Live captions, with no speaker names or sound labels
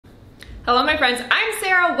Hello my friends, I'm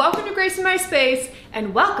Sarah, welcome to Grace in My Space,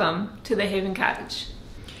 and welcome to the Haven Cottage.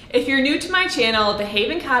 If you're new to my channel, the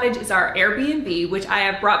Haven Cottage is our Airbnb, which I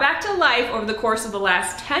have brought back to life over the course of the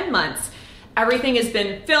last 10 months. Everything has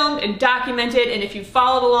been filmed and documented, and if you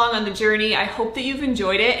followed along on the journey, I hope that you've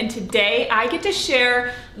enjoyed it, and today I get to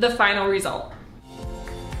share the final result.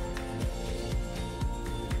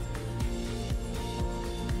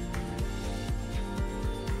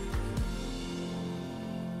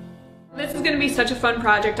 This is going to be such a fun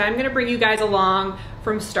project. I'm going to bring you guys along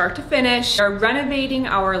from start to finish. We're renovating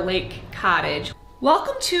our lake cottage.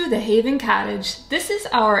 Welcome to the Haven Cottage. This is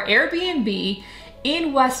our Airbnb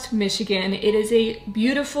in West Michigan. It is a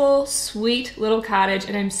beautiful, sweet little cottage,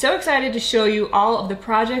 and I'm so excited to show you all of the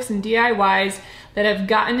projects and DIYs that have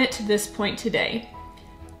gotten it to this point today.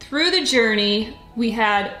 Through the journey, we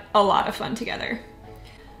had a lot of fun together.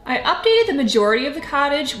 I updated the majority of the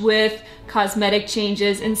cottage with cosmetic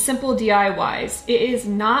changes and simple DIYs. It is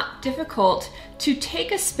not difficult to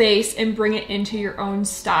take a space and bring it into your own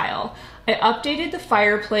style. I updated the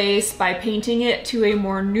fireplace by painting it to a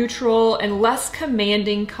more neutral and less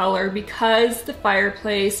commanding color because the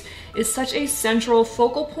fireplace is such a central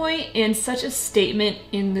focal point and such a statement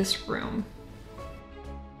in this room.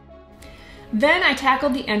 Then I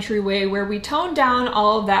tackled the entryway where we toned down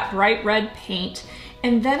all of that bright red paint,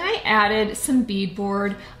 and then I added some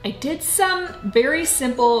beadboard. I did some very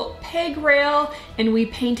simple peg rail, and we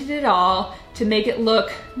painted it all to make it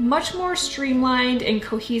look much more streamlined and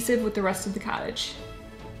cohesive with the rest of the cottage.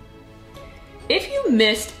 If you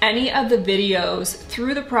missed any of the videos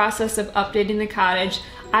through the process of updating the cottage,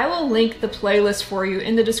 I will link the playlist for you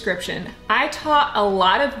in the description. I taught a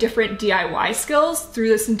lot of different DIY skills through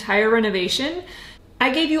this entire renovation. I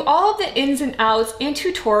gave you all of the ins and outs and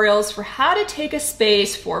tutorials for how to take a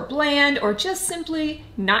space for bland or just simply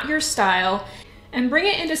not your style and bring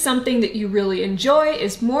it into something that you really enjoy,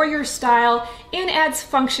 is more your style, and adds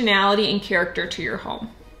functionality and character to your home.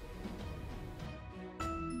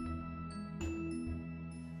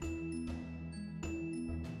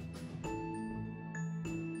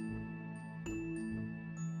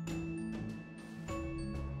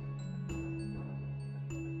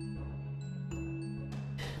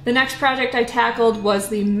 The next project I tackled was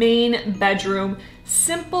the main bedroom.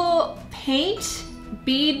 Simple paint,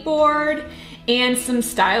 beadboard, and some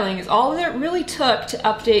styling is all that it really took to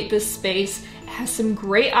update this space. It has some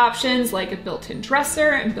great options like a built-in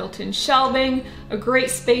dresser and built-in shelving, a great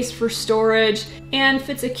space for storage, and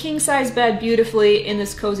fits a king-size bed beautifully in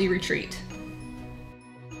this cozy retreat.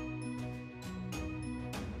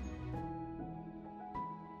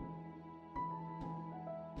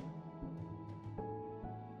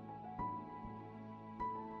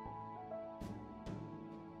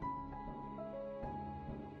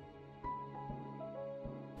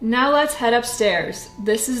 Now let's head upstairs.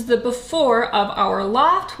 This is the before of our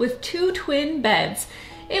loft with 2 twin beds.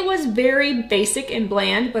 It was very basic and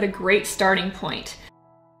bland, but a great starting point.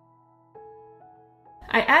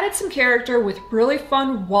 I added some character with really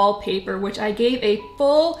fun wallpaper, which I gave a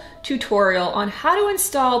full tutorial on how to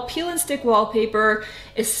install peel and stick wallpaper,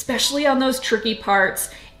 especially on those tricky parts,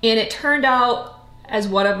 and it turned out as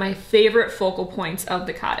one of my favorite focal points of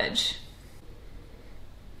the cottage.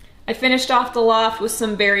 I finished off the loft with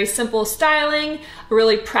some very simple styling, a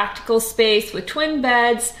really practical space with twin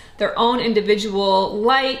beds, their own individual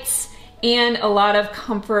lights, and a lot of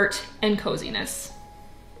comfort and coziness.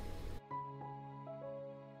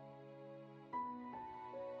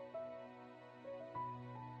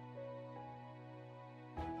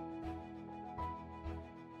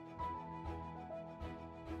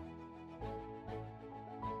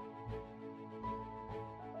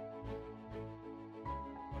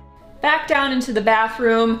 Back down into the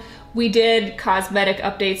bathroom, we did cosmetic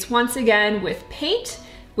updates once again with paint,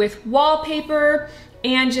 with wallpaper,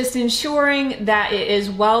 and just ensuring that it is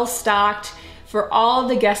well stocked for all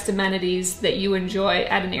the guest amenities that you enjoy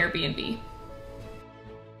at an Airbnb.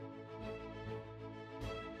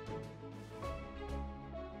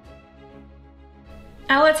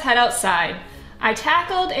 Now let's head outside. I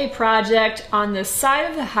tackled a project on the side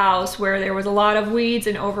of the house where there was a lot of weeds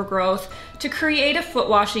and overgrowth to create a foot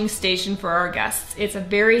washing station for our guests. It's a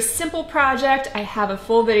very simple project. I have a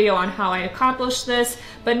full video on how I accomplished this,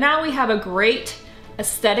 but now we have a great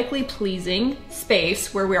aesthetically pleasing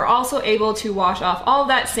space where we're also able to wash off all of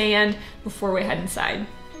that sand before we head inside.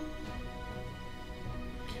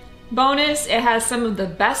 Bonus, it has some of the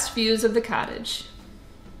best views of the cottage.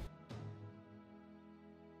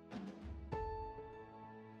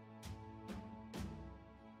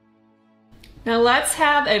 Now let's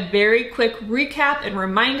have a very quick recap and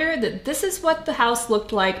reminder that this is what the house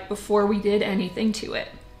looked like before we did anything to it.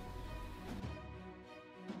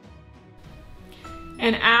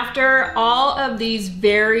 And after all of these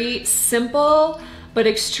very simple but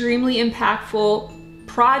extremely impactful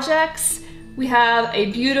projects, we have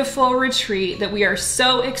a beautiful retreat that we are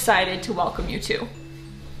so excited to welcome you to.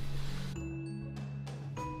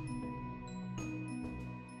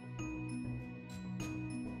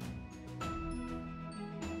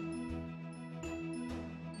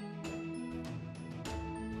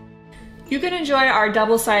 You can enjoy our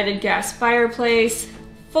double-sided gas fireplace,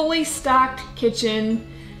 fully stocked kitchen,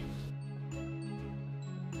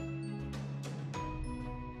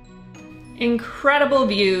 incredible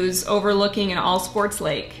views overlooking an all-sports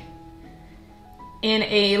lake, and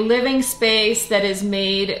a living space that is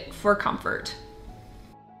made for comfort.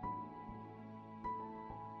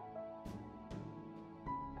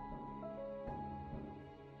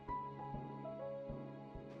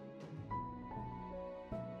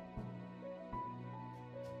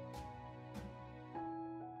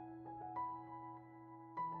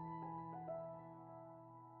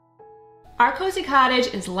 Our cozy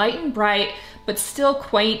cottage is light and bright, but still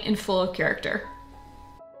quaint and full of character.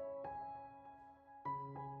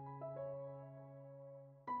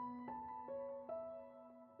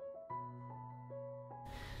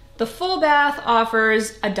 The full bath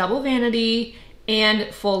offers a double vanity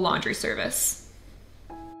and full laundry service.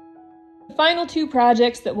 The final two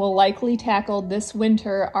projects that we'll likely tackle this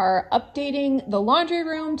winter are updating the laundry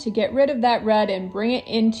room to get rid of that red and bring it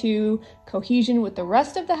into cohesion with the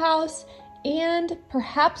rest of the house, and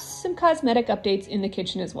perhaps some cosmetic updates in the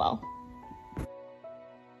kitchen as well.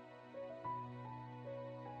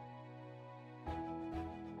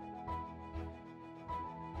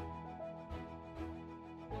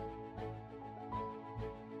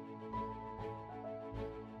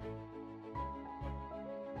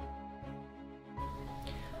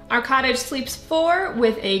 Our cottage sleeps 4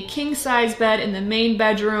 with a king-size bed in the main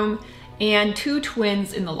bedroom and 2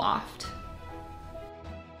 twins in the loft.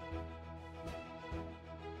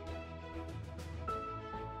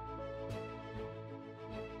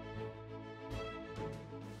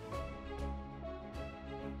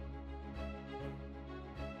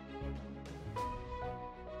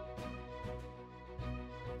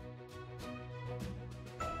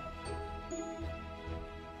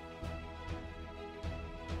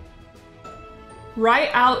 Right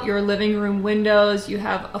out your living room windows, you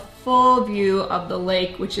have a full view of the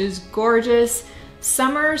lake, which is gorgeous,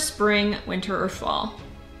 summer, spring, winter, or fall.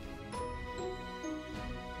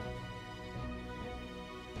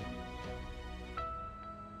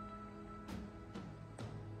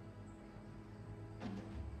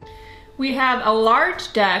 We have a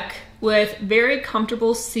large deck with very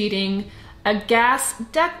comfortable seating, a gas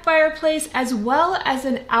deck fireplace, as well as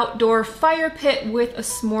an outdoor fire pit with a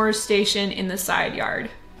s'mores station in the side yard.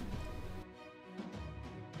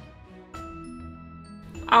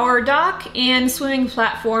 Our dock and swimming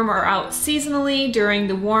platform are out seasonally during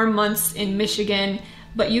the warm months in Michigan,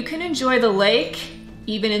 but you can enjoy the lake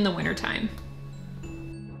even in the wintertime.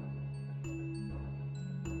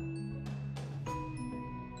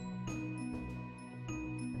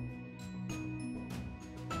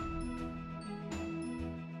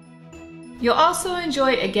 You'll also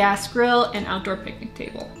enjoy a gas grill and outdoor picnic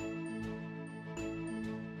table.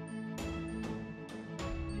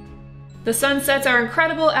 The sunsets are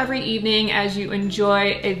incredible every evening as you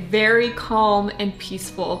enjoy a very calm and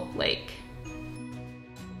peaceful lake.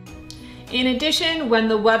 In addition, when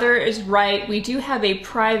the weather is right, we do have a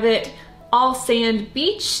private all sand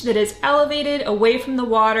beach that is elevated away from the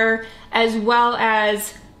water, as well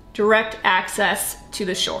as direct access to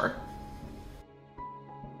the shore.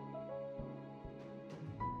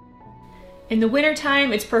 In the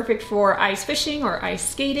wintertime, it's perfect for ice fishing or ice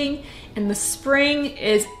skating, and the spring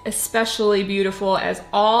is especially beautiful as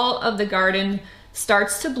all of the garden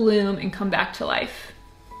starts to bloom and come back to life.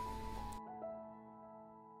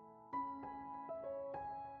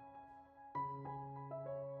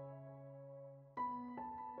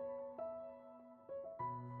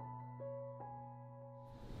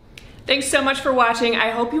 Thanks so much for watching. I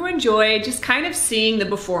hope you enjoyed just kind of seeing the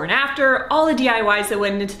before and after, all the DIYs that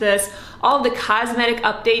went into this, all the cosmetic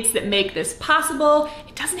updates that make this possible.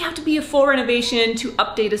 It doesn't have to be a full renovation to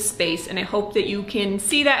update a space, and I hope that you can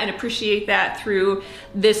see that and appreciate that through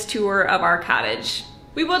this tour of our cottage.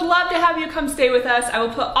 We would love to have you come stay with us. I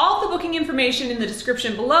will put all the booking information in the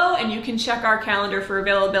description below, and you can check our calendar for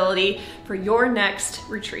availability for your next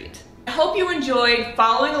retreat. I hope you enjoyed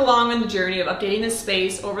following along on the journey of updating this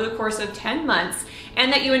space over the course of 10 months,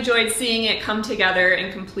 and that you enjoyed seeing it come together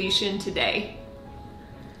in completion today.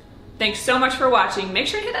 Thanks so much for watching. Make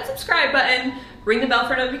sure to hit that subscribe button, ring the bell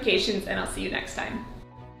for notifications, and I'll see you next time.